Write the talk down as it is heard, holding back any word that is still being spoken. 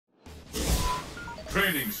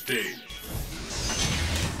Training stage.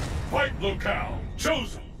 Fight locale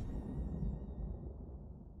chosen.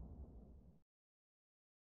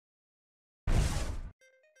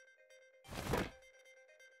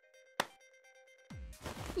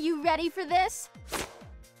 You ready for this?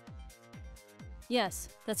 Yes,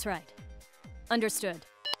 that's right. Understood.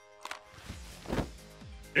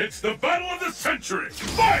 It's the battle of the century!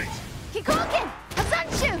 Fight! Kikoken!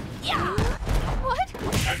 Hazanshu! Yeah! What?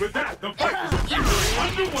 And with that, the fight is officially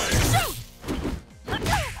underway!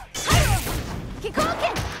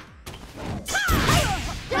 Kikoken!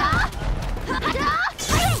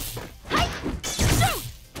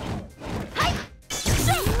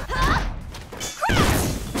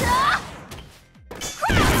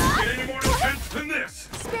 Get any more intense than this?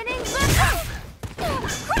 Spinning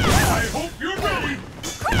I hope you're ready!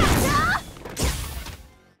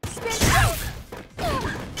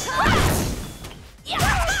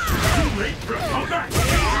 Too late for a comeback!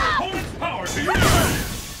 Use your opponent's power to your advantage!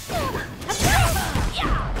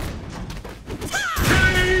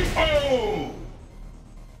 KO!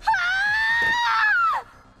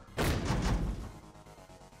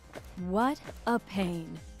 What a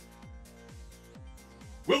pain.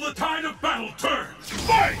 Will the tide of battle turn?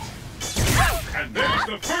 Fight! And there's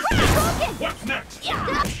the first hit! What's next?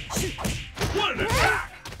 What an attack!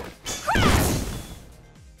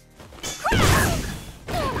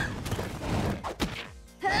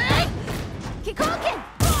 Kikoken!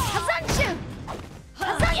 Hazanshu!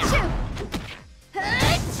 Hazanshu!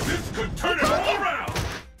 This could turn it all around!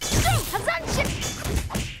 Hazanshu!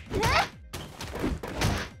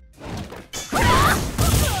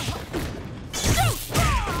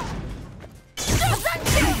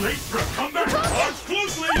 Too late for a comeback! Watch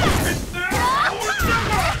closely! It's now or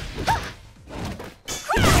never!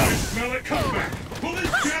 I smell a comeback! Will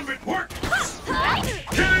this gambit work?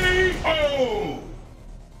 KO!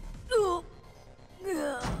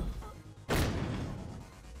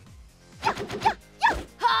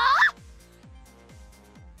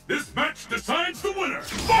 This match decides the winner!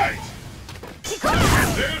 Fight!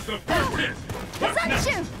 And there's the first hit! What's next?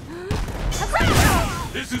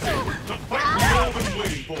 This is it! The fight we've all been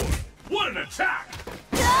waiting for! What an attack!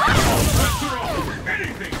 All bets are off!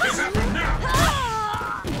 Anything can happen now!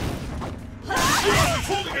 Chun is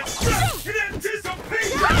holding it back in anticipation!